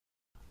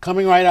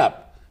Coming right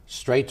up,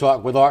 Straight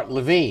Talk with Art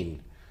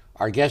Levine.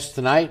 Our guest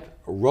tonight,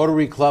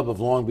 Rotary Club of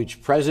Long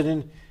Beach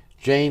President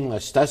Jayne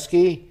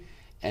Lastusky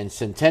and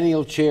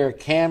Centennial Chair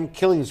Cam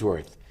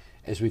Killingsworth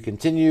as we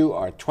continue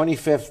our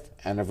 25th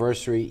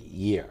anniversary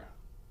year.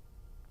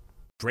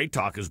 Straight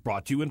Talk is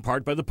brought to you in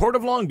part by the Port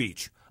of Long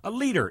Beach, a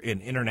leader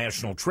in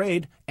international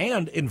trade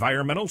and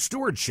environmental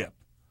stewardship.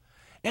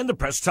 And the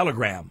Press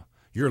Telegram,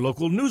 your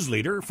local news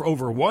leader for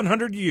over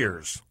 100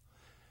 years.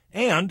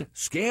 And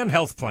Scan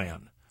Health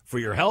Plan, for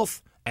your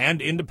health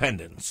and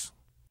independence.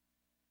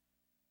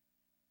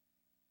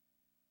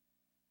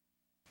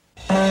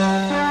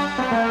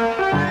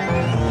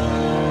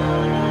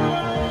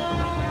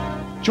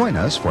 Join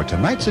us for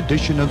tonight's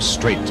edition of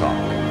Straight Talk.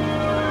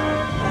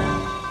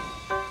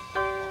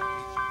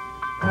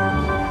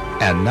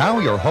 And now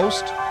your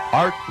host,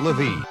 Art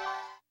Levine.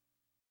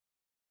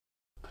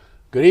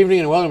 Good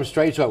evening and welcome to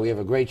Straight Talk. We have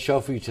a great show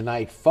for you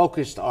tonight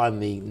focused on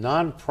the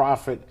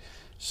nonprofit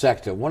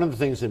sector. One of the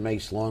things that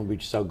makes Long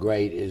Beach so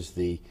great is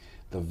the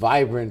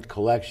vibrant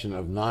collection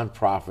of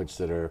nonprofits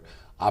that are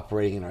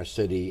operating in our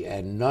city,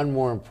 and none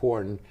more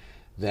important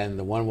than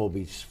the one we'll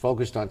be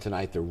focused on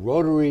tonight, the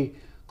Rotary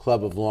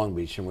Club of Long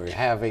Beach. And we're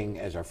having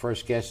as our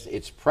first guest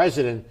its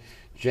president,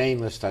 Jayne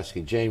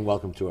Lastusky. Jayne,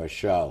 welcome to our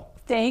show.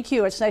 Thank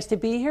you. It's nice to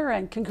be here,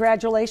 and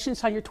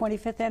congratulations on your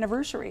 25th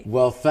anniversary.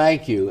 Well,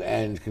 thank you,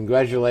 and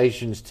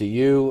congratulations to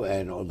you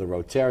and all the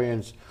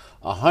Rotarians.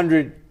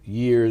 100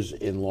 years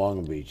in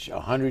Long Beach,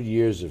 100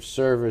 years of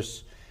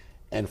service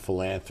and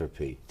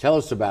philanthropy. Tell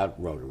us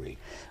about Rotary.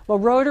 Well,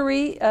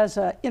 Rotary is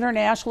an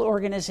international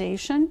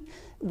organization.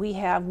 We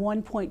have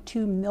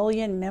 1.2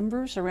 million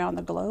members around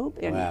the globe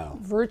in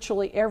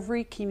virtually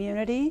every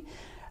community.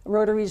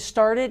 Rotary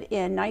started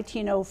in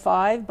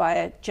 1905 by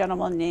a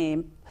gentleman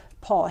named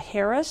Paul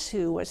Harris,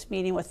 who was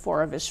meeting with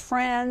 4 of his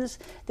friends.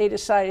 They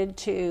decided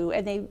to,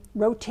 and they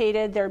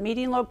rotated their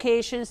meeting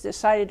locations,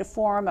 decided to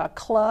form a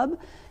club,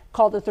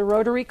 called it the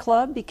Rotary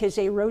Club because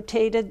they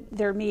rotated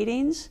their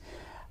meetings.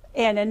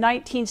 And in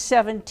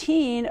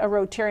 1917, a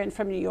Rotarian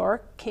from New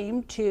York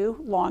came to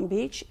Long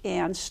Beach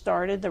and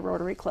started the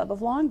Rotary Club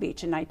of Long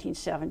Beach in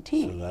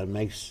 1917. So that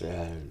makes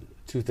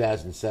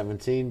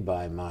 2017,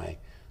 by my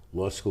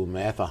law school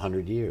math,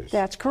 100 years.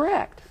 That's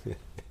correct.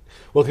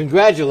 Well,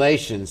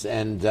 congratulations,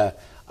 and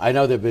I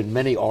know there have been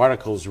many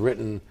articles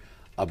written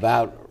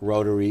about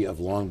Rotary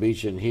of Long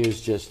Beach, and here's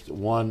just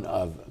one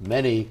of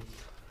many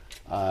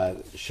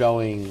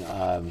showing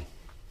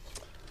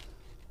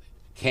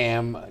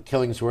Cam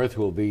Killingsworth,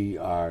 who will be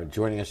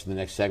joining us in the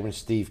next segment,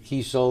 Steve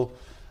Kiesel,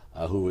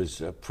 who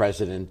was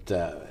president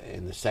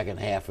in the second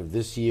half of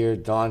this year,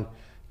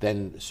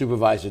 then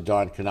Supervisor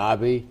Don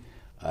Kanabe,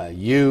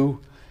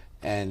 you,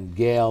 and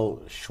Gail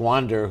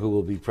Schwander, who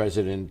will be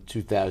president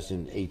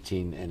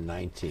 2018 and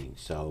 19.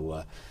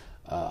 So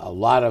a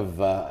lot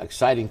of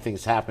exciting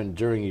things happened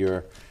during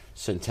your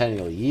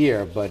centennial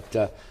year,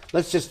 but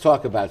let's just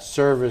talk about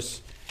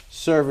service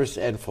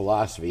and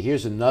philosophy.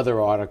 Here's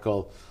another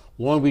article,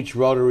 Long Beach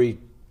Rotary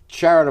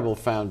Charitable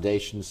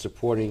Foundation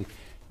supporting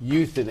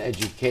youth and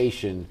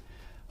education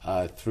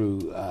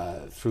through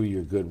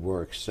your good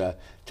works.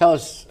 Tell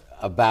us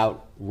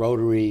about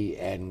Rotary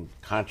and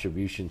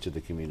contribution to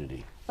the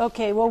community.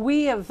 Okay, well,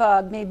 we have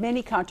made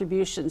many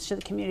contributions to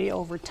the community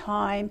over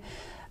time.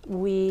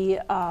 We,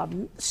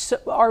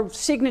 our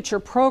signature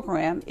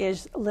program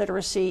is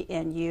literacy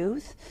and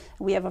youth.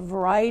 We have a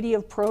variety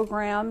of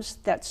programs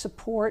that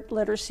support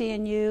literacy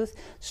and youth,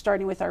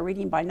 starting with our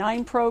Reading by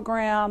 9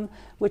 program,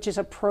 which is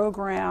a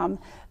program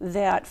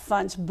that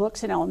funds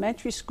books in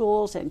elementary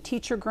schools and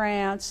teacher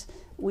grants.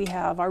 We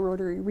have our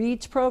Rotary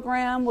Reads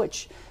program,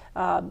 which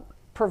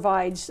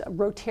provides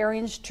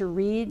Rotarians to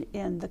read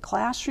in the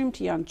classroom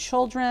to young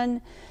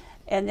children.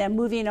 And then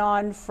moving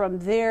on from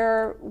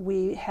there,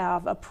 we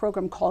have a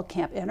program called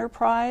Camp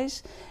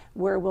Enterprise,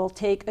 where we'll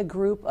take a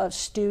group of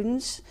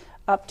students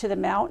up to the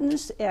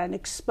mountains and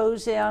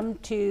expose them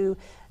to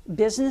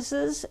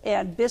businesses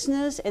and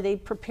business, and they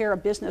prepare a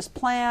business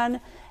plan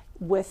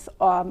with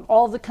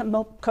all the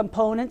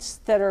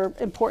components that are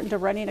important to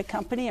running a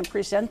company and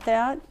present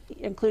that,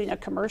 including a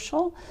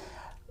commercial.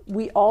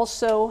 We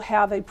also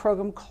have a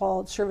program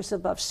called Service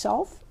Above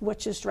Self,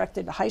 which is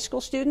directed to high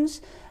school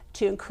students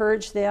to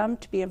encourage them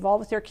to be involved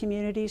with their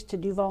communities, to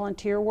do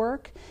volunteer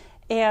work.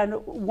 And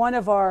one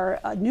of our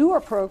newer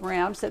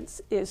programs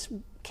that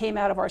came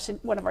out of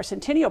one of our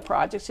centennial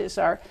projects is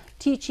our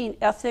Teaching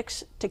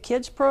Ethics to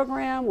Kids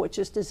program, which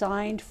is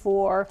designed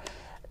for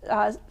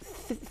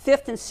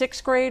 5th and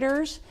 6th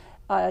graders.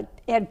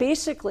 And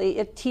basically,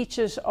 it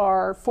teaches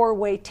our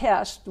 4-way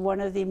test. One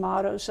of the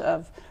mottos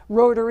of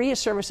Rotary is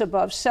Service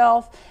Above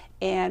Self,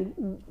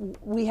 and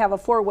we have a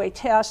 4-way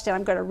test, and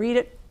I'm going to read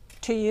it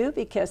to you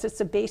because it's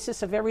the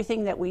basis of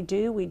everything that we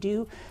do. We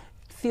do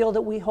feel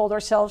that we hold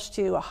ourselves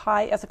to a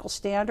high ethical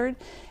standard.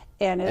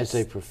 And as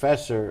a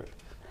professor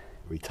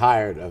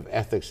retired of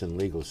ethics and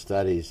legal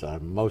studies,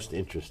 I'm most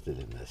interested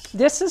in this.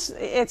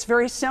 It's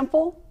very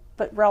simple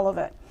but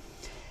relevant.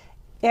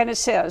 And it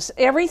says,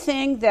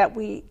 everything that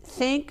we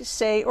think,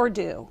 say, or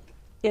do,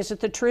 is it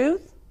the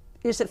truth?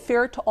 Is it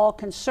fair to all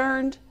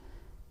concerned?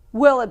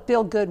 Will it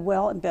build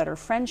goodwill and better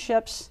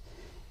friendships?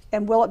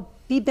 And will it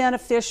be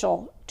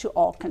beneficial to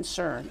all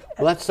concerned?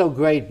 Well, that's so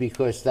great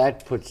because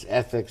that puts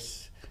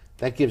ethics,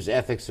 that gives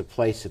ethics a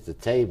place at the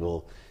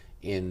table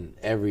in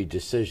every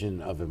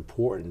decision of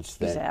importance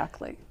that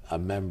Exactly. a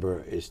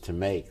member is to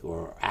make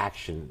or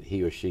action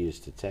he or she is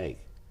to take.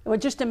 Well,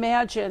 just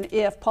imagine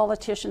if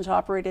politicians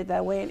operated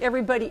that way and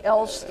everybody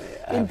else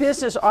in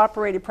business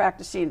operated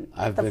practicing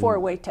the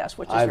four-way test,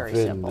 which is very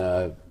simple.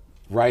 I've been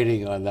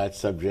writing on that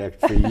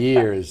subject for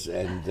years,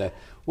 and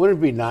wouldn't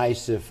it be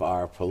nice if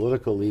our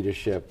political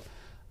leadership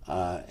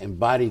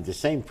embodied the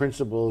same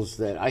principles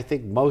that I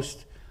think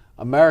most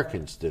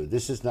Americans do?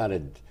 This is not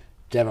a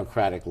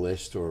Democratic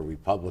list or a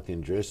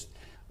Republican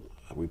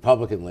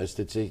list.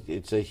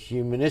 It's a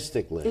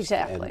humanistic list.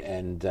 Exactly.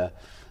 And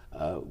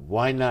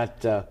why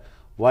not?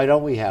 Why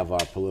don't we have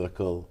our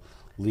political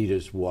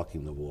leaders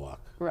walking the walk?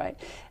 Right.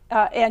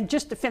 And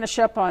just to finish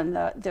up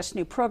on this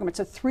new program, it's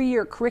a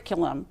 3-year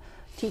curriculum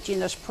teaching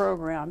this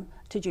program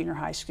to junior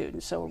high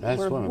students. So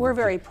we're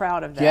very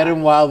proud of that. Get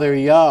them while they're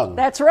young.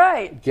 That's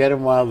right. Get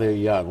them while they're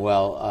young.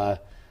 Well,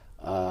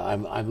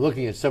 I'm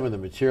looking at some of the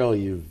material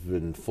you've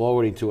been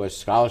forwarding to us: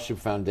 Scholarship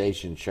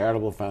Foundation,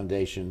 Charitable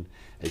Foundation,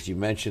 as you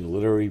mentioned,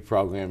 literary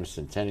programs,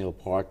 Centennial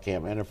Park,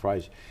 Camp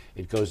Enterprise.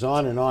 It goes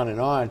on and on and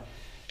on.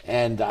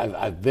 And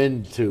I've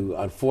been to,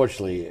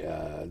 unfortunately,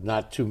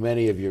 not too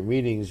many of your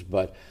meetings,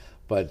 but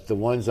the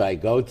ones I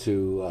go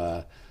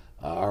to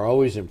are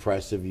always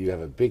impressive. You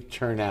have a big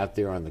turnout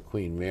there on the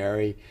Queen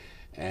Mary,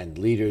 and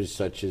leaders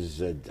such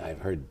as I've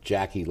heard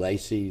Jackie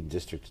Lacey,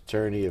 District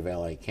Attorney of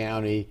LA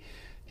County,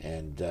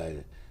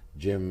 and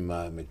Jim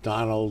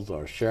McDonald,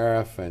 our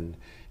sheriff, and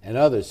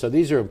others. So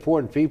these are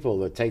important people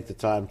that take the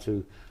time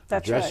to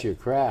address your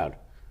crowd.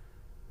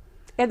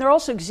 And they're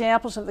also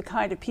examples of the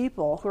kind of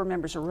people who are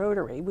members of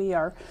Rotary. We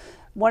are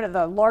one of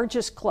the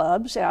largest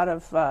clubs out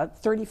of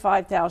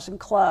 35,000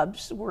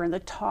 clubs. We're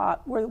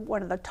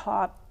one of the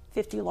top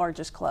 50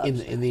 largest clubs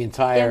in the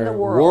entire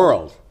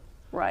world.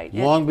 Right.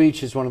 Long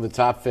Beach is one of the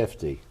top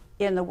 50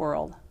 in the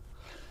world.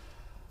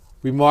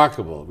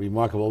 Remarkable,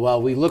 remarkable.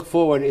 Well, we look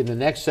forward in the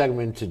next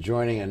segment to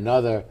joining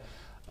another,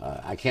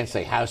 I can't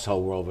say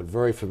household world, but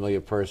very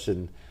familiar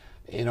person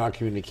in our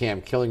community,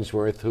 Camp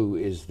Killingsworth, who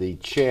is the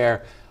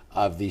chair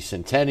of the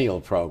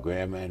Centennial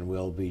Program, and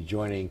she'll be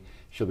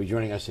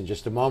joining us in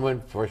just a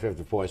moment. First, we have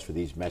to pause for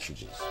these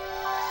messages.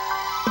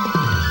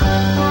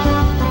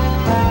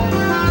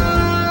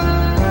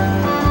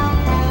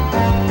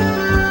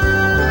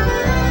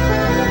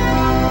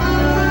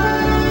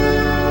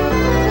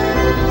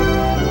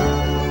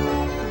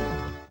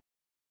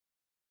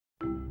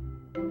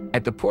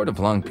 At the Port of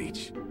Long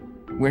Beach,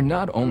 we're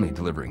not only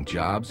delivering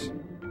jobs,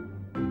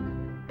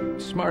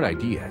 smart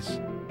ideas,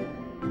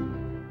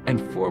 and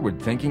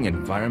forward-thinking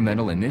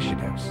environmental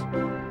initiatives.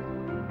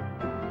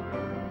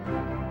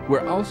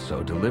 We're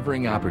also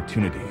delivering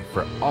opportunity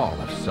for all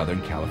of Southern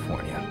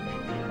California.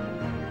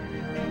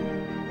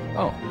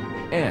 Oh,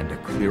 and a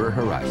clearer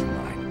horizon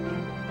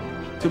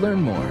line. To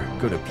learn more,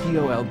 go to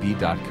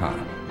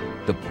POLB.com.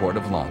 The Port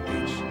of Long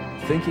Beach,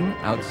 thinking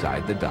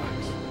outside the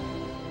docks.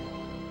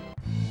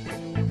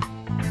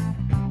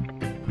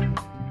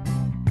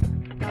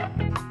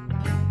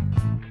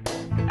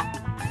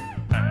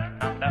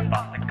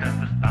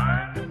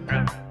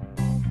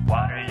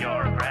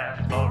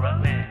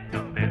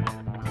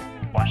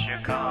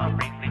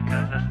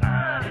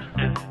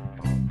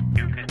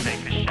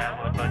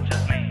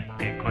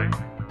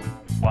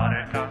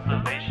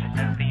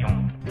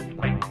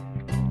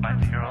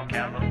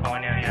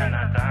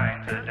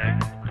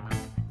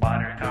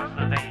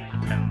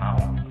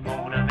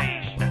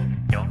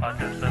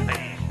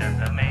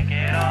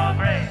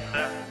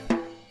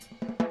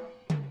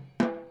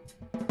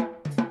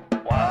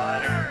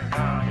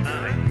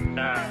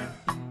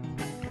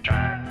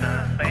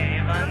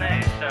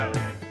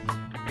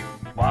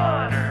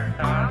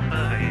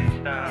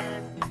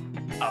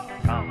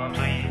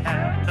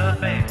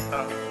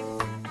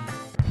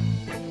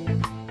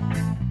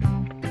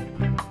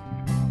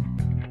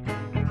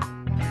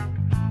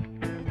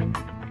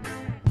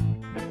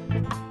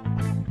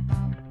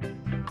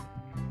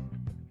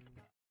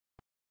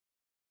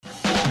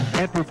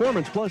 At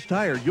Performance Plus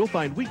Tire, you'll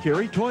find we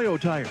carry Toyo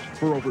tires.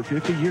 For over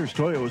 50 years,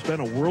 Toyo has been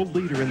a world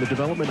leader in the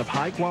development of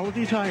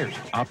high-quality tires.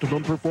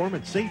 Optimum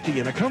performance, safety,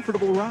 and a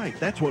comfortable ride.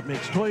 That's what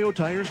makes Toyo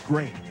tires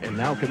great. And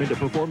now come into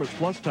Performance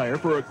Plus Tire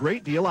for a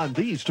great deal on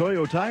these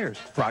Toyo tires.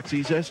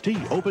 Proxys ST,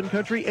 Open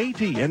Country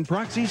AT, and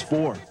Proxys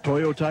 4.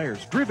 Toyo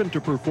tires, driven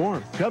to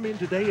perform. Come in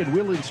today and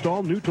we'll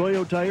install new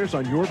Toyo tires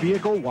on your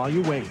vehicle while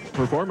you wait.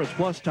 Performance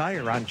Plus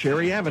Tire on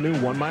Cherry Avenue,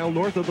 1 mile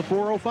north of the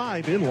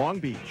 405 in Long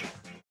Beach.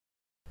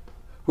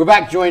 We're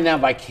back, joined now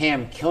by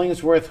Cam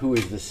Killingsworth, who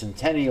is the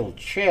Centennial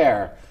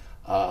Chair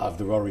of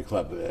the Rotary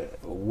Club.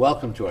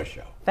 Welcome to our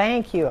show.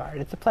 Thank you, Art.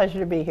 It's a pleasure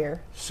to be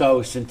here.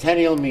 So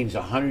Centennial means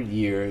 100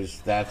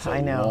 years. That's a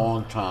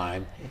long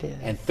time. It is.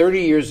 And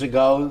 30 years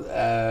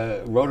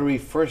ago, Rotary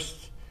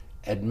first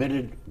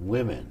admitted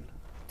women.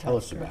 Tell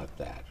us about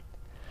that.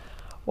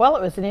 Well,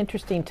 it was an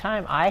interesting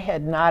time. I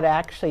had not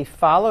actually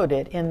followed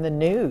it in the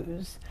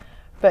news,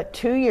 but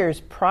 2 years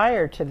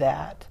prior to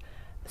that,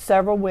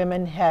 several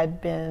women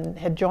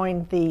had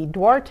joined the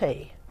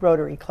Duarte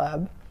Rotary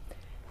Club,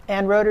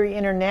 and Rotary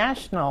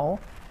International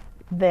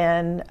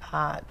then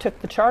took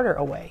the charter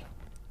away.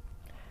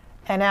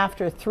 And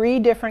after 3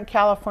 different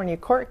California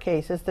court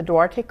cases, the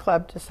Duarte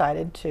Club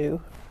decided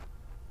to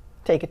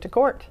take it to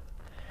court.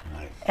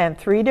 Nice. And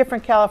 3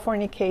 different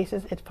California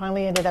cases, it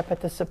finally ended up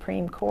at the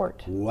Supreme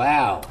Court.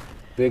 Wow,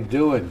 big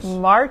doings.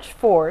 March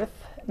 4th,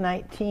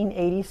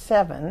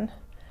 1987,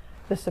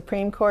 the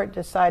Supreme Court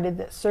decided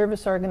that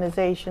service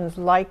organizations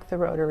like the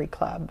Rotary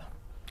Club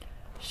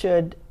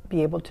should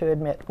be able to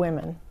admit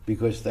women.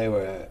 Because they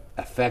were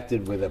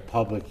affected with a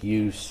public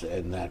use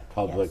and that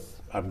public, Yes.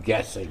 I'm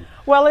guessing.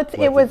 Well,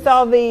 it was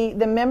all the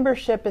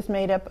membership is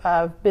made up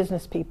of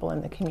business people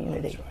in the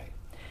community. That's right.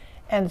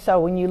 And so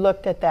when you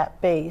looked at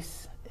that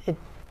base, it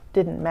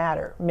didn't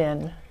matter,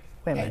 men,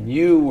 women. And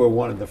you were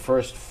one of the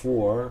first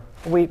 4.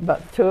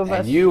 But 2 of us.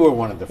 And you were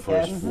one of the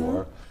first Yes.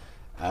 4.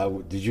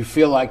 Did you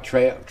feel like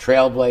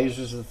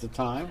trailblazers at the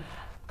time?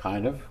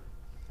 Kind of?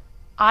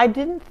 I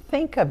didn't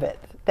think of it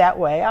that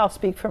way. I'll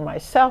speak for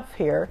myself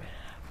here,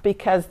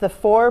 because the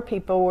 4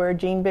 people were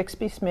Jean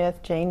Bixby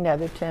Smith, Jayne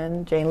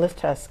Netherton, Jayne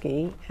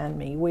Lastusky, and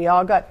me. We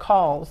all got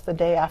calls the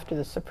day after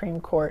the Supreme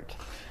Court.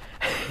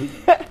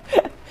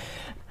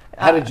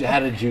 How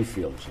did you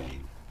feel,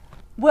 Jayne?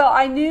 Well,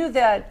 I knew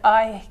that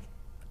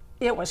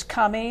it was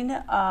coming,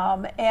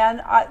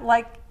 and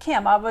like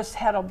Kim, I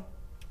had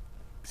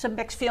some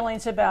mixed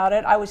feelings about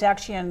it. I was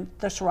actually in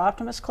the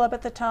Seroptimus Club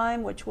at the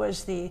time, which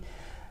was the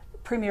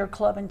premier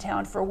club in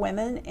town for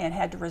women, and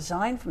had to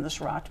resign from the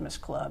Seroptimus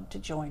Club to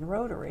join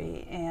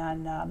Rotary.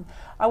 And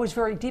I was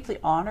very deeply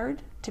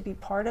honored to be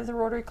part of the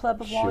Rotary Club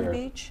of Long Sure.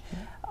 Beach,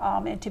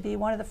 and to be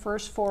one of the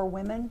first 4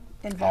 women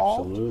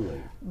involved.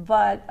 Absolutely.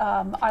 But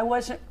I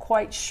wasn't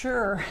quite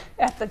sure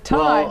at the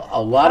time. Well,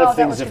 a lot how of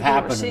that things was have gonna be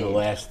happened in the received.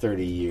 last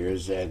 30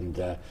 years,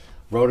 and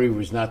Rotary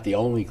was not the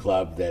only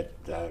club that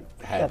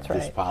had That's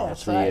this right. policy,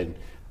 That's right.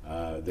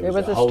 and there It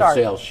was was a a start.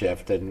 wholesale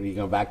shift. And you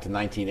go back to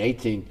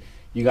 1918,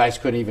 you guys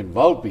couldn't even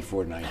vote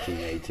before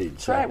 1918.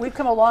 That's right. We've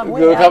come a long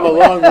way. We've come a haven't we?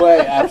 long way,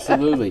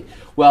 absolutely.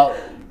 Well,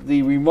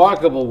 the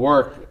remarkable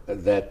work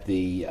that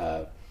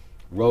the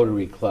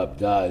Rotary Club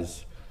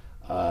does,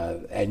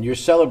 and you're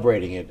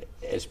celebrating it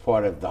as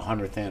part of the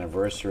 100th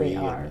anniversary We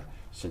are. and the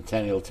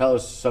centennial. Tell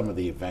us some of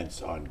the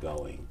events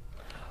ongoing.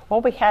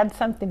 Well, we had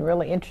something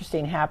really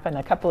interesting happen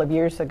a couple of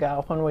years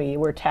ago when we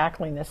were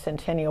tackling the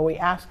centennial. We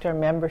asked our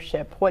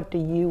membership, what do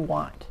you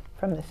want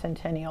from the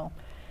centennial?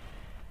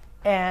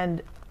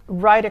 And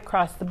right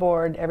across the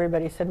board,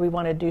 everybody said, we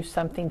want to do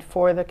something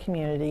for the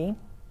community.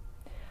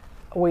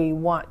 We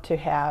want to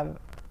have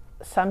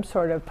some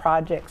sort of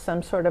project,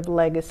 some sort of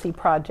legacy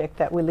project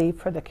that we leave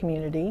for the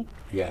community.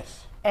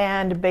 Yes.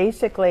 And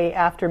basically,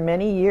 after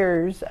many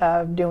years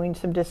of doing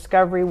some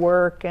discovery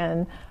work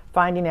and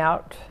finding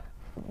out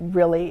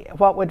really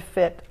what would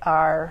fit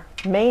our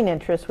main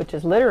interest, which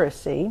is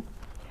literacy,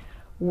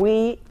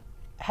 we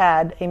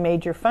had a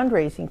major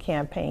fundraising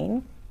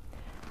campaign,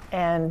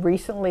 and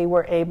recently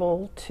we're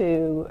able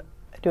to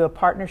do a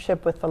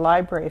partnership with the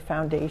Library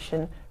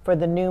Foundation for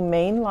the new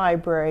main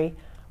library.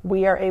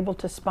 We are able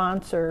to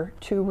sponsor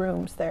 2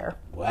 rooms there.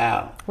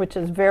 Wow. Which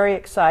is very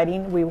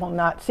exciting. We will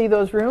not see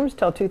those rooms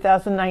till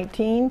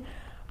 2019,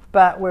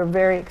 but we're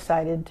very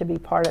excited to be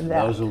part of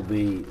that. Those will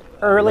be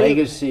Early-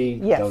 legacy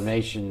yes.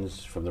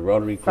 donations from the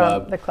Rotary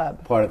Club, the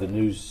club. part of the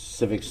new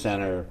Civic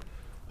Center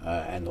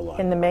and the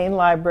library. In the main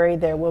library,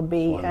 there will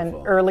be Wonderful.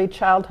 an early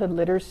childhood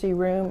literacy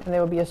room, and there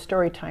will be a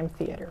storytime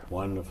theater.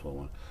 Wonderful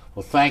one.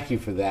 Well, thank you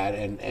for that.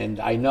 And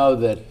I know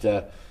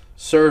that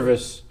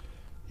service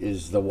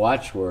is the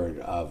watchword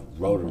of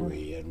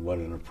Rotary, and what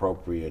an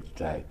appropriate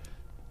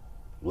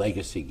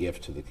legacy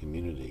gift to the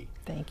community.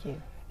 Thank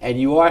you. And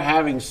you are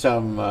having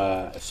some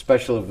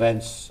special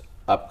events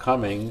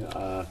upcoming.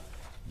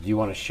 Do you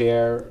want to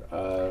share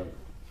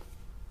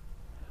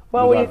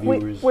Well, with our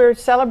viewers? we're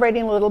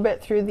celebrating a little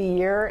bit through the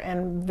year,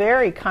 and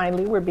very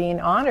kindly we're being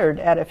honored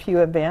at a few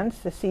events.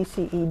 The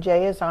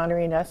CCEJ is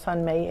honoring us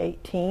on May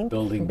 18th.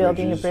 Building the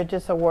Bridges.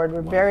 Bridges Award.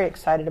 We're very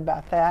excited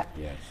about that.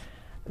 Yes.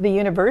 The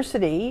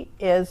university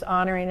is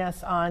honoring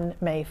us on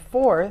May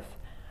 4th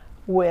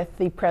with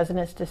the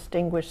President's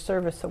Distinguished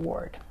Service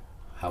Award.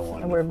 How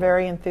wonderful. And we're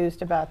very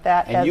enthused about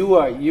that. And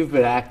you've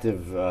been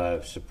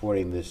active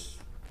supporting this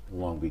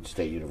Long Beach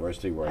State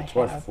University, where I taught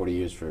for have. 40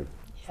 years for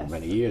Yes.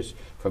 many years.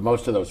 For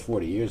most of those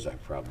 40 years, I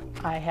probably.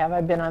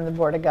 I've been on the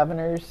Board of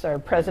Governors, or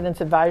President's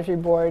Advisory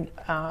Board,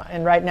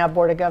 and right now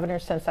Board of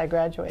Governors since I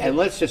graduated. And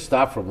let's just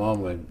stop for a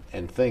moment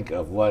and think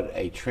of what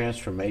a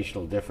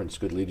transformational difference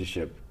good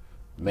leadership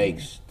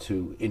makes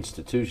to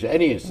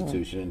any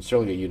institution, and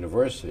certainly a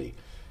university.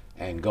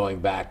 And going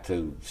back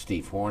to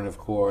Steve Horn, of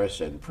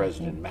course, and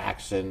President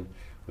Maxson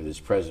with his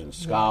President's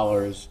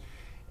Scholars,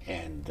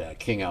 and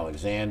King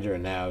Alexander,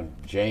 and now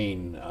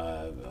Jayne,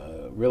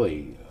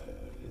 really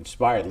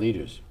inspired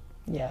leaders.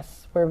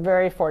 Yes, we're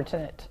very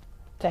fortunate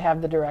to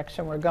have the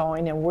direction we're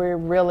going, and we're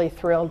really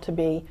thrilled to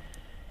be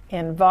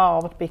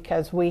involved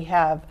because we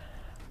have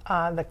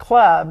the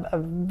club a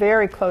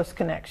very close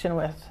connection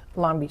with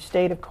Long Beach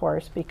State, of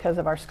course, because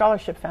of our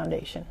scholarship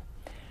foundation.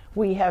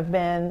 We have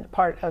been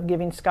part of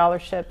giving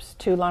scholarships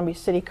to Long Beach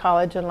City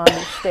College and Long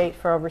Beach State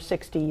for over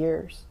 60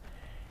 years.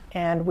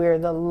 And we're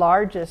the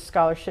largest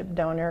scholarship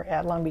donor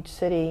at Long Beach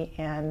City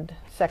and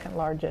second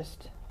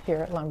largest here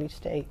at Long Beach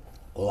State.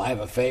 Well, I have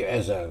a favorite,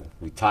 as a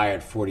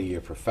retired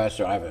 40-year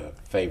professor, I have a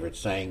favorite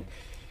saying,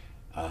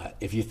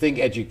 if you think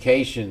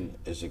education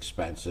is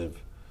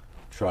expensive,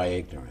 try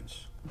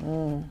ignorance.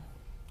 And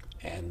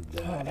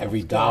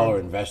every dollar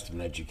invested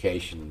in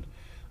education,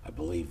 I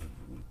believe,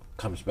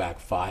 comes back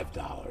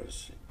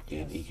 $5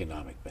 in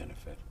economic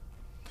benefit.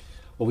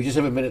 Well, we just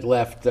have a minute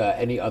left.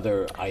 Any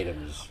other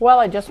items? Well,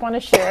 I just want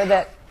to share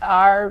that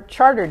our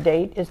charter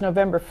date is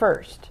November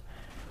 1st.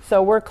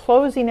 So we're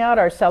closing out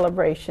our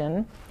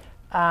celebration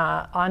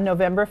on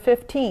November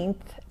 15th,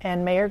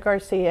 and Mayor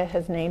Garcia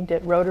has named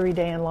it Rotary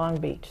Day in Long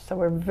Beach. So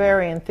we're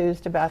very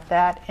enthused about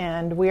that,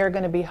 and we are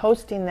going to be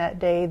hosting that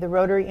day the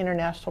Rotary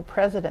International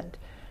President,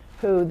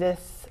 who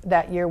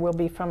that year will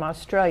be from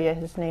Australia.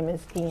 His name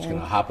is Ian. He's going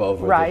to hop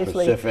over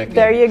Risley. to the Pacific.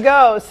 There you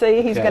go.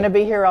 See, he's Okay. going to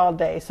be here all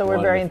day. So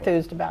we're very Wonderful.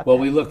 enthused about Well,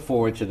 that. we look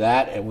forward to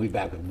that, and we'll be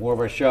back with more of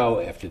our show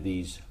after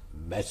these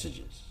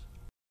messages.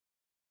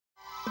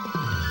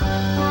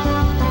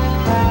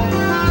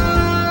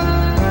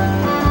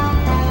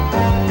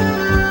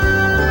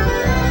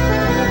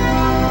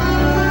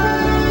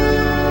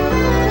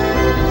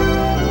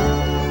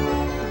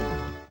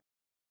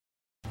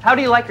 How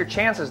do you like your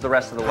chances the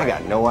rest of the way? I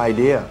got no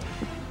idea.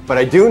 But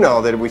I do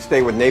know that if we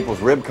stay with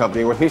Naples Rib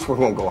Company, at least we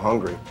won't go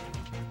hungry.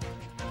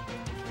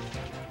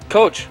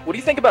 Coach, what do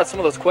you think about some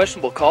of those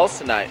questionable calls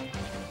tonight?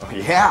 Oh,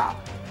 yeah.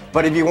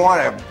 But if you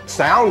want a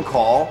sound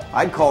call,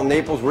 I'd call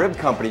Naples Rib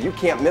Company. You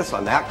can't miss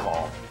on that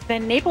call.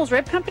 Then Naples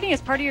Rib Company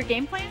is part of your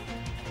game plan?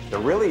 There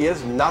really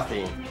is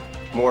nothing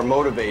more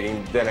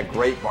motivating than a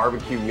great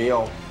barbecue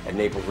meal at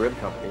Naples Rib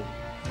Company.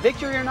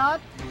 Victory or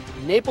not,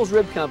 Naples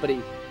Rib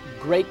Company,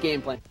 great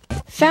game plan.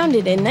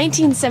 Founded in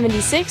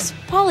 1976,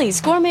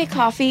 Polly's Gourmet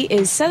Coffee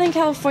is Southern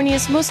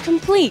California's most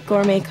complete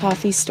gourmet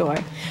coffee store.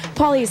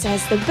 Polly's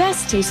has the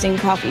best tasting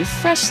coffee,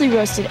 freshly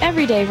roasted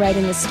every day right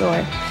in the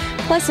store,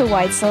 plus a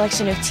wide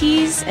selection of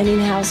teas, an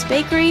in-house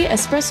bakery,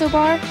 espresso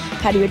bar,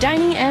 patio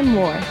dining, and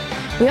more.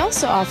 We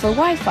also offer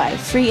Wi-Fi,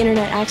 free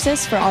internet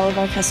access for all of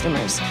our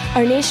customers.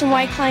 Our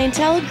nationwide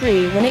clientele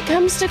agree when it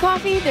comes to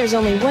coffee, there's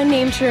only one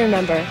name to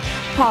remember,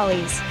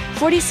 Polly's,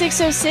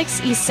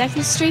 4606 East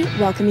 2nd Street,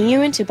 welcoming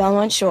you into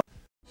Belmont Shore.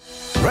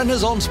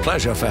 Renaissance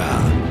Pleasure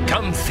Fair.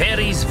 Come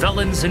fairies,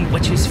 villains, and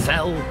witches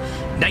fell,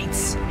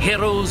 knights,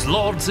 heroes,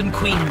 lords, and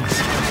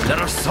queens. There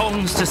are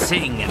songs to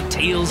sing and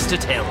tales to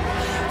tell,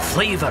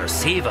 flavour,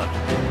 savour,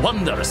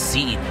 wonders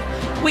seen.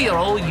 We are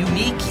all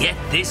unique, yet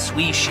this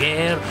we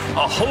share,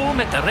 a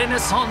home at the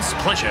Renaissance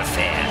Pleasure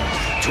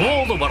Fair. To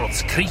all the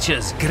world's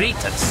creatures, great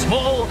and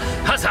small,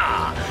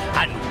 huzzah,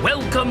 and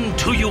welcome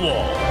to you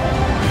all.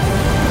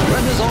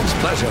 Renaissance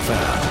Pleasure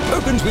Fair.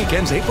 Opens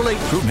weekends April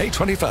 8th through May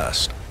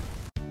 21st.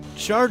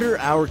 Charter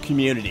Our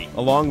Community,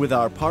 along with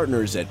our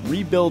partners at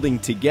Rebuilding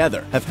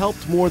Together, have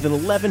helped more than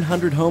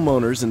 1,100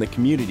 homeowners in the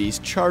communities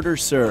Charter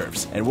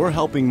serves, and we're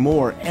helping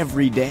more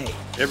every day.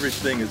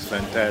 Everything is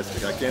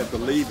fantastic. I can't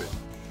believe it.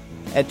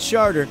 At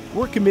Charter,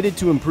 we're committed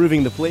to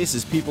improving the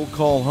places people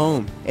call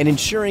home and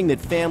ensuring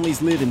that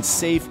families live in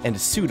safe and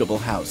suitable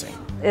housing.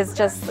 It's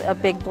just a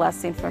big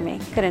blessing for me.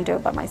 Couldn't do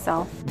it by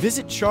myself.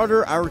 Visit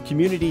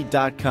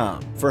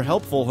charterourcommunity.com for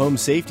helpful home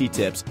safety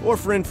tips or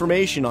for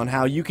information on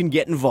how you can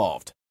get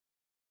involved.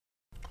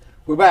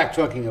 We're back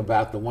talking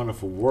about the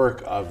wonderful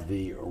work of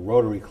the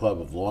Rotary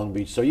Club of Long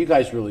Beach. So you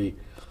guys really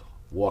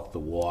walk the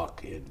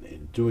walk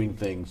in doing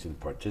things and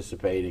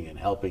participating and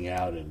helping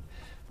out. And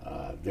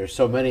there's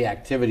so many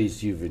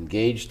activities you've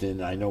engaged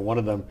in. I know one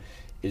of them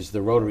is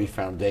the Rotary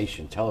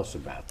Foundation. Tell us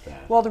about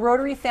that. Well, the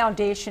Rotary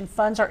Foundation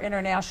funds our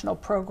international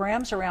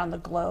programs around the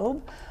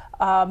globe.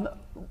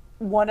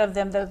 One of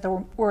them that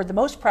we're the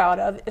most proud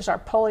of is our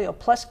Polio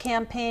Plus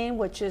campaign,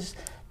 which is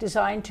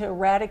designed to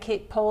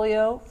eradicate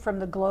polio from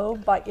the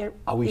globe by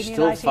Are we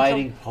still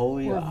fighting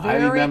polio? I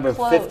remember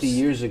close. 50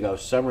 years ago,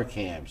 summer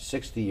camp,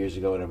 60 years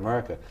ago in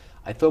America.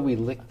 I thought we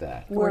licked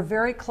that. We're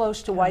very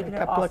close to wiping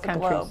it off the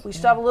countries. globe. We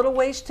still have a little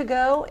ways to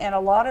go, and a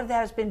lot of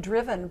that has been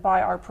driven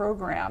by our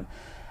program.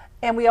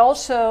 And we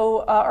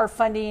also are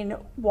funding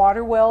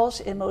water wells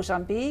in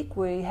Mozambique.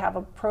 We have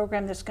a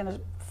program that's going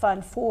to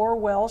fund 4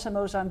 wells in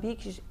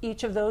Mozambique.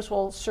 Each of those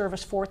will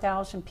service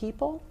 4,000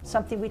 people,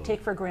 something we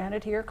take for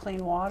granted here,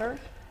 clean water.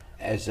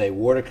 As a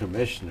water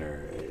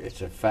commissioner,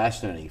 it's a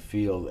fascinating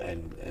field,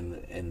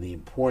 and the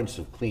importance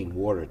of clean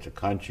water to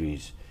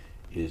countries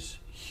is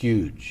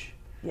huge.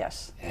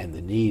 Yes. And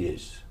the need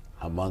is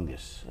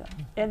humongous. Yeah.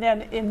 And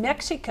then in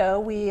Mexico,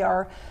 we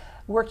are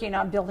working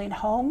on building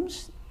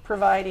homes,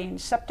 providing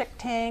septic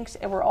tanks,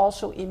 and we're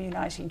also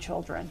immunizing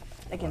children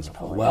against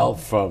polio. Well,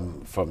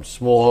 from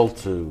small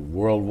to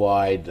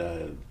worldwide,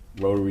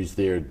 Rotary's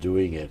there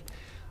doing it.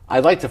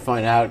 I'd like to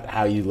find out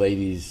how you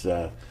ladies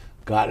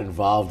got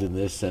involved in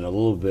this and a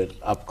little bit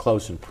up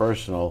close and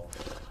personal.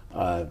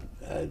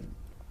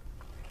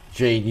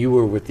 Jayne, you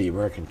were with the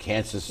American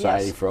Cancer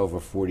Society Yes. for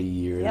over 40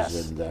 years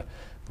Yes. and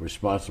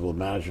responsible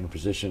management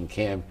position.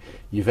 Cam,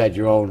 you've had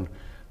your own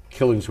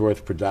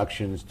Killingsworth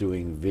Productions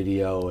doing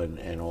video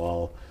and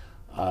all.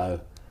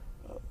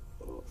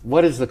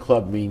 What does the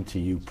club mean to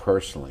you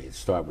personally? Let's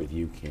start with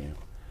you, Cam.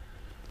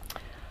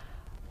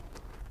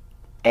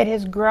 It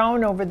has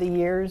grown over the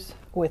years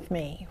with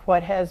me.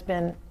 What has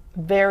been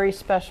very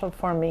special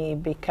for me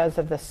because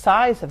of the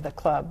size of the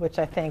club, which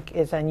I think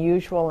is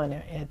unusual and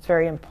it's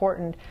very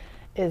important,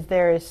 is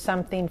there is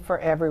something for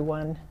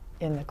everyone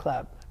in the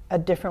club, a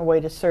different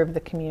way to serve the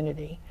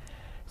community.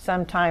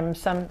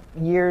 Sometimes, some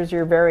years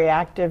you're very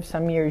active,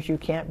 some years you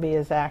can't be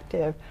as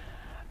active,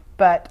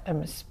 but I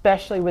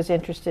especially was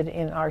interested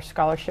in our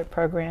scholarship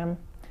program.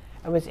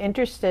 I was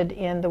interested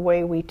in the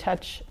way we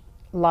touch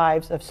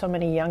lives of so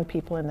many young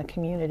people in the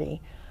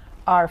community.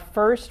 Our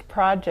first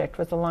project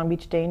was the Long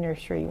Beach Day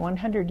Nursery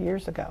 100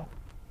 years ago.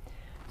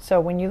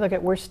 So when you look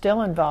at, we're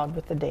still involved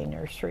with the Day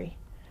Nursery.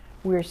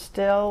 We're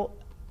still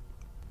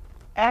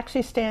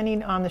actually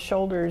standing on the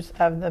shoulders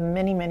of the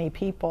many, many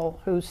people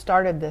who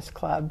started this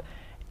club,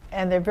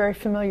 and they're very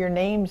familiar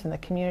names in the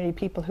community,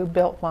 people who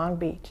built Long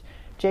Beach.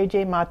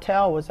 J.J.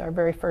 Martel was our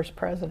very first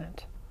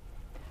president.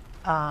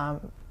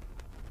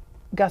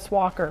 Gus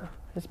Walker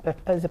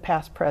is a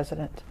past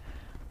president.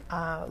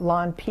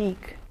 Lon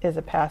Peak is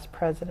a past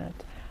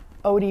president.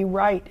 Odie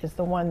Wright is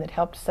the one that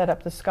helped set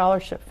up the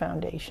Scholarship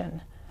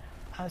Foundation.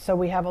 So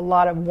we have a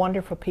lot of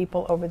wonderful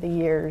people over the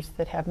years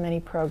that have many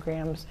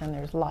programs, and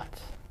there's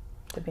lots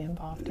to be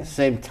involved in.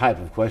 Same type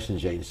of question,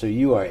 Jayne. So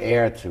you are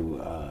heir to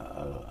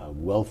a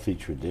wealthy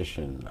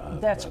tradition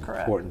of That's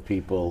correct. important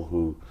people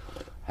who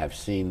have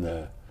seen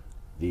the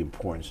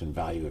importance and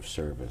value of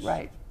service.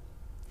 Right.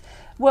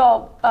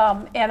 Well,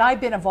 and I've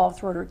been involved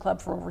with Rotary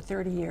Club for over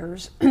 30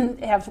 years,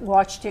 have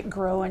watched it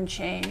grow and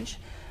change.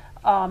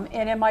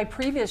 And in my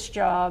previous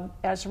job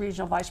as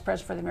regional vice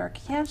president for the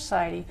American Cancer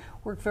Society,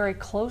 worked very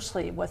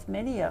closely with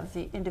many of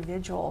the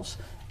individuals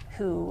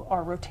who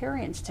are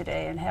Rotarians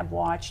today and have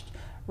watched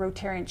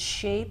Rotarians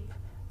shape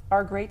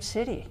our great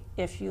city.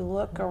 If you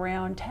look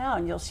around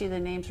town, you'll see the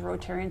names of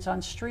Rotarians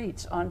on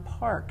streets, on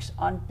parks,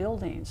 on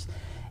buildings.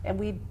 And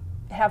we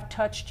have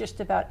touched just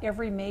about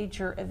every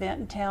major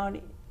event in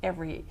town.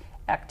 Every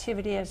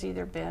activity has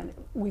either been,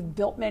 we've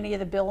built many of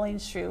the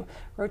buildings through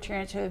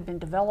Rotarians who have been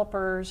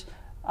developers.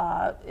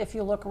 If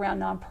you look around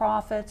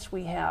nonprofits,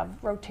 we have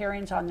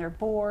Rotarians on their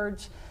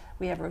boards.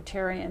 We have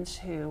Rotarians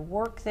who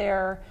work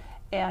there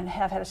and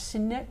have had a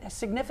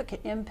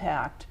significant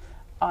impact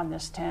on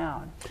this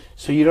town.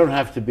 So you don't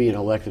have to be an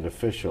elected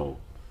official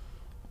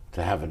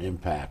to have an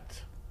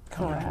impact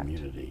on the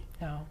community.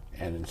 No.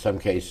 And in some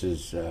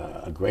cases,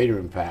 a greater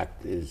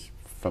impact is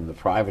from the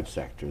private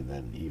sector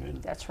than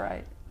even That's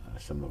right.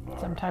 Some of our...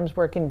 Sometimes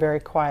working very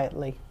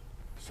quietly.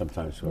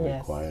 Sometimes very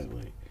Yes.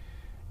 quietly.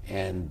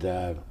 And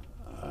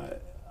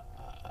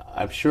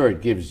I'm sure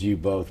it gives you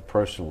both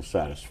personal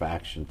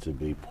satisfaction to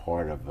be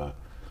part of a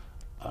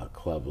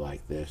club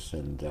like this,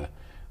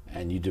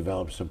 and you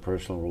develop some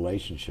personal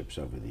relationships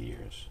over the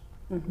years.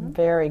 Mm-hmm.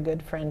 Very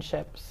good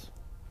friendships.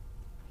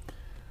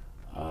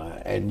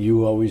 And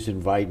you always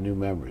invite new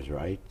members,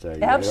 right?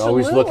 Absolutely. You're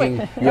always looking.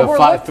 You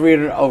have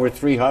 300, over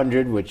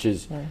 300, which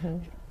is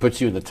puts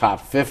you in the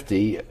top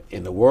 50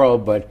 in the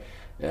world, but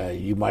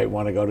you might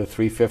want to go to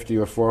 350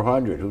 or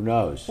 400. Who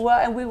knows? Well,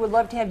 and we would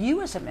love to have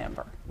you as a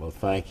member. Well,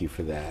 thank you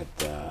for that.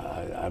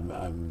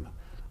 I'm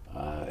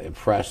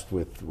impressed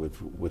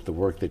with the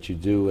work that you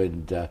do,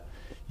 and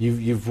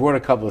you've brought a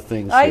couple of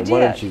things I here. did. Why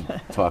don't you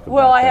talk about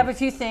Well, I them? have a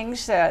few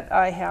things that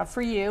I have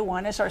for you.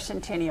 One is our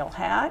centennial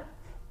hat,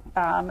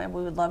 and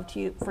we would love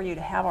for you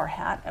to have our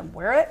hat and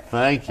wear it.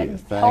 Thank you. And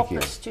Thank you.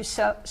 help us to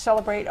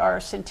celebrate our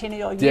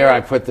centennial year. Dare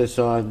I put this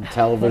on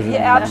television?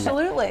 Yeah,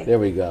 absolutely. There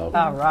we go.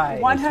 All right.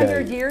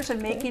 100 Okay. years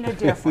of making a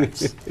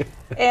difference.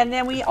 And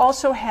then we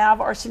also have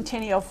our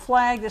centennial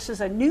flag. This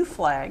is a new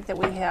flag that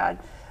we had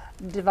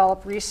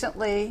developed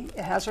recently.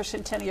 It has our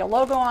centennial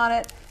logo on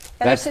it.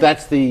 And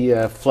That's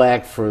the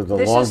flag for the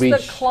Long Beach.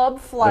 This is the club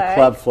flag. The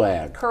club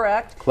flag.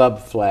 Correct. Club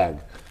flag.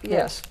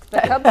 Yes,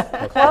 the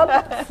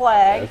club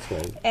flag. That's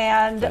right.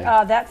 And Okay.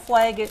 that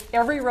flag,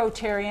 every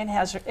Rotarian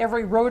has,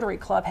 every Rotary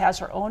Club has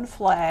their own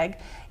flag.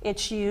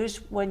 It's used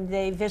when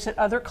they visit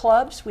other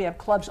clubs. We have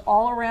clubs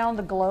all around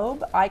the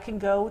globe. I can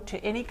go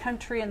to any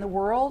country in the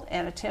world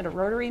and attend a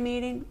Rotary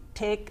meeting,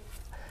 take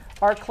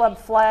our club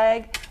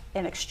flag,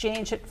 and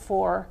exchange it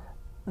for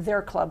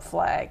their club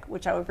flag,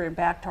 which I would bring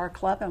back to our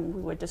club and we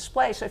would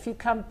display. So if you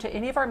come to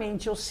any of our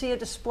meetings, you'll see a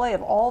display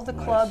of all the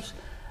clubs'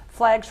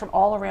 flags from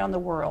all around the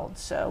world.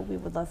 So we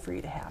would love for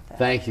you to have that.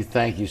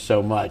 Thank you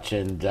so much,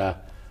 and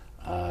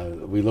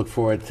we look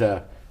forward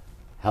to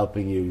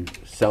helping you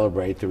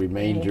celebrate the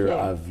remainder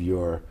of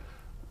your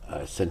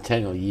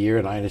centennial year.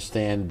 And I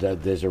understand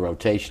there's a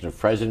rotation of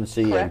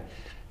presidency,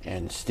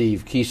 and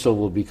Steve Kiesel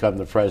will become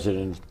the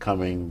president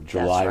coming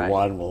July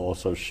 1. We'll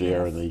also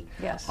share in the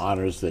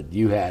honors that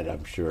you had,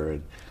 I'm sure.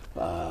 And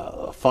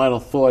final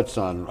thoughts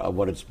on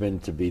what it's been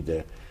to be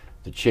the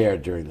chair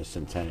during the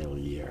centennial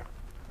year.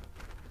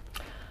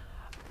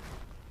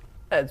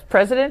 As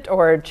president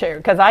or chair?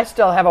 Because I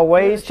still have a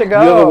ways to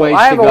go. You have a ways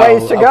I have to a go.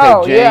 ways to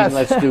go. Jayne, yes.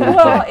 Let's do it.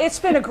 Well, it's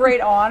been a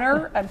great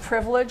honor and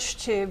privilege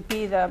to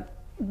be the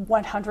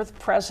 100th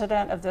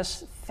president of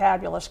this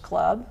fabulous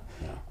club.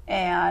 Yeah.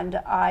 And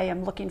I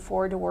am looking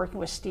forward to working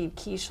with Steve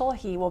Kiesel.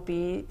 He will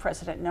be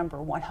president number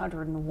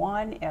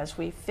 101 as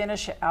we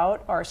finish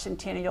out our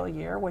centennial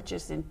year, which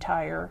is the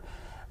entire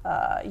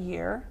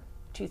year.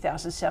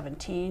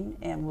 2017,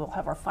 and we'll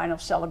have our final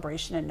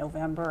celebration in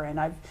November, and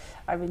I've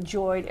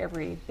enjoyed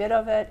every bit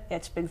of it.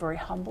 It's been very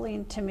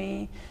humbling to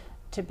me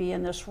to be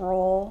in this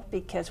role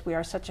because we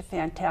are such a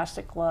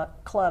fantastic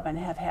club and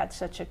have had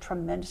such a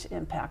tremendous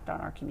impact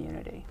on our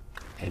community.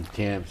 And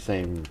Cam,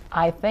 same.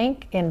 I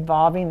think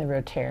involving the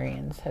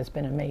Rotarians has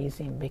been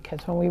amazing because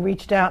when we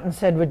reached out and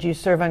said, would you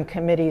serve on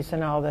committees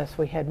and all this,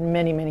 we had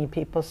many, many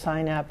people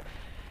sign up,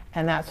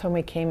 and that's when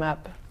we came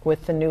up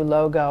with the new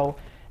logo.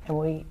 And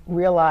we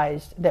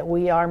realized that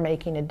we are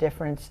making a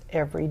difference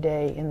every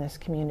day in this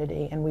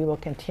community, and we will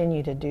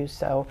continue to do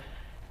so.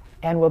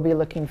 And we'll be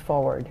looking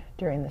forward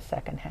during the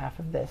second half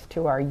of this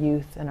to our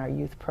youth and our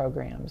youth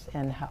programs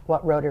and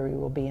what Rotary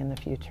will be in the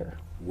future.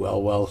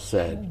 Well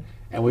said.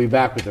 And we'll be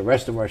back with the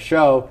rest of our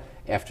show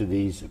after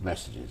these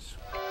messages.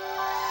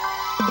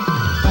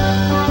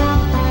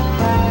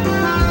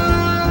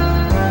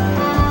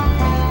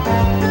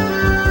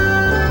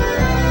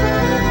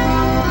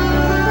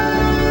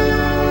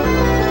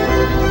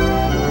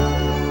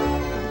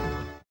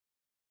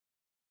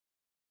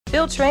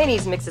 Phil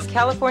Trainees mixes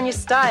California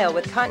style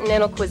with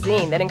continental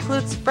cuisine that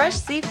includes fresh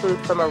seafood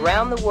from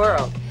around the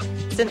world.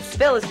 Since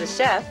Phil is the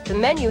chef, the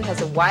menu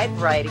has a wide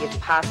variety of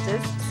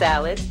pastas,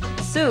 salads,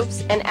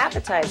 soups, and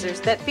appetizers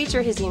that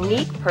feature his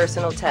unique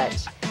personal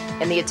touch.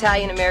 And the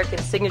Italian-American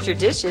signature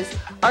dishes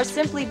are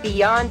simply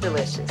beyond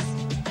delicious.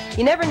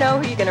 You never know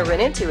who you're going to run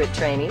into at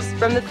Trainees,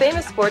 from the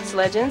famous sports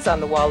legends on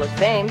the Wall of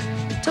Fame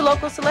to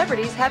local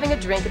celebrities having a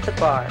drink at the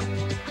bar.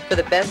 For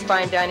the best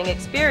fine dining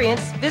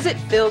experience, visit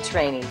Phil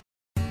Trainees.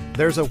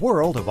 There's a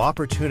world of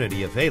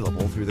opportunity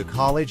available through the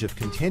College of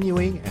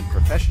Continuing and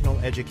Professional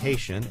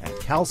Education at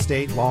Cal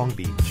State Long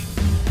Beach.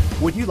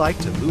 Would you like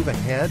to move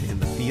ahead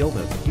in the field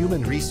of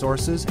human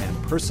resources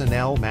and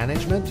personnel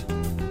management?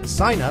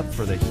 Sign up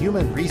for the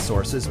Human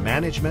Resources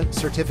Management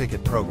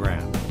Certificate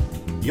Program.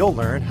 You'll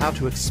learn how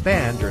to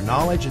expand your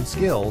knowledge and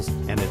skills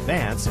and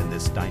advance in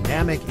this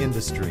dynamic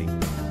industry.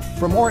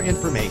 For more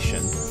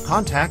information,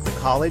 contact the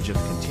College of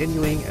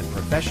Continuing and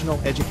Professional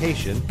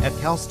Education at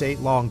Cal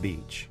State Long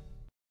Beach.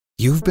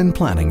 You've been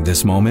planning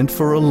this moment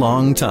for a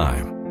long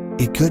time.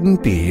 It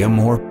couldn't be a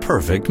more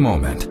perfect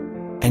moment.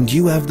 And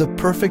you have the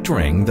perfect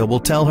ring that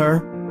will tell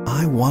her,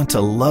 I want to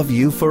love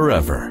you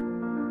forever.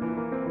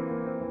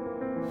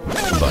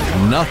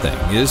 But nothing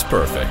is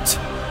perfect.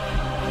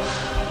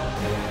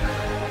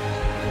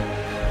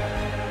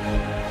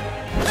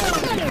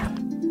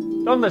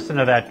 Don't listen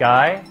to that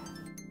guy.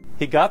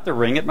 He got the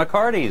ring at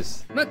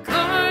McCarty's.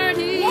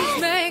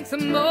 McCarty's makes a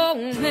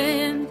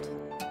moment.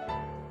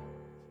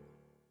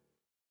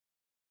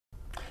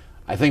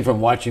 I think from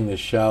watching the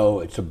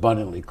show, it's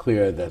abundantly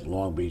clear that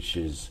Long Beach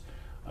is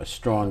a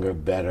stronger,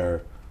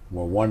 better,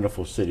 more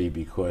wonderful city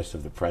because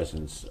of the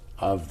presence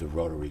of the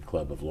Rotary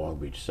Club of Long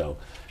Beach. So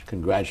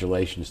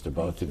congratulations to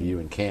both of you.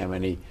 And Cam,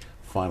 any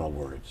final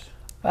words?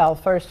 Well,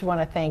 first I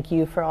want to thank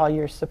you for all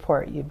your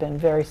support. You've been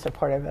very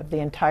supportive of the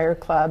entire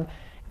club.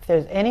 If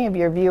there's any of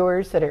your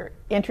viewers that are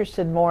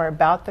interested more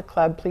about the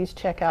club, please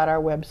check out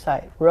our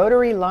website,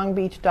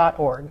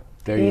 rotarylongbeach.org.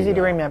 Easy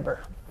to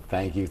remember.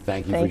 Thank you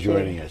for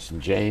joining us.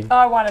 And Jayne?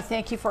 I want to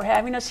thank you for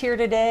having us here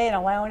today and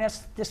allowing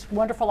us this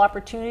wonderful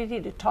opportunity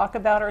to talk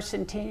about our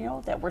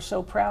centennial that we're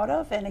so proud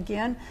of. And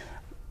again,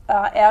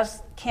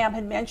 as Cam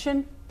had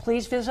mentioned,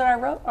 please visit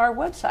our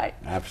website.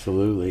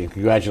 Absolutely. And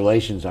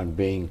congratulations on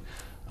being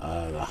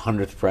the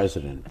 100th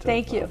president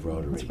Thank you. Of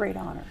Rotary. It's a great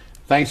honor.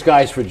 Thanks,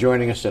 guys, for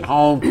joining us at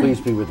home.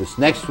 Please be with us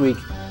next week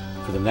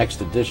for the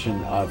next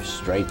edition of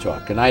Straight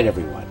Talk. Good night,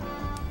 everyone.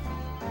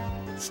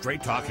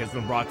 Straight Talk has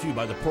been brought to you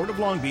by the Port of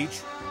Long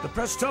Beach, the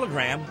Press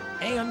Telegram,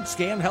 and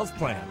Scan Health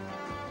Plan.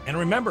 And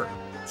remember,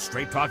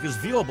 Straight Talk is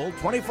viewable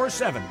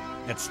 24/7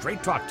 at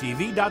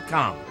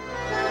straighttalktv.com.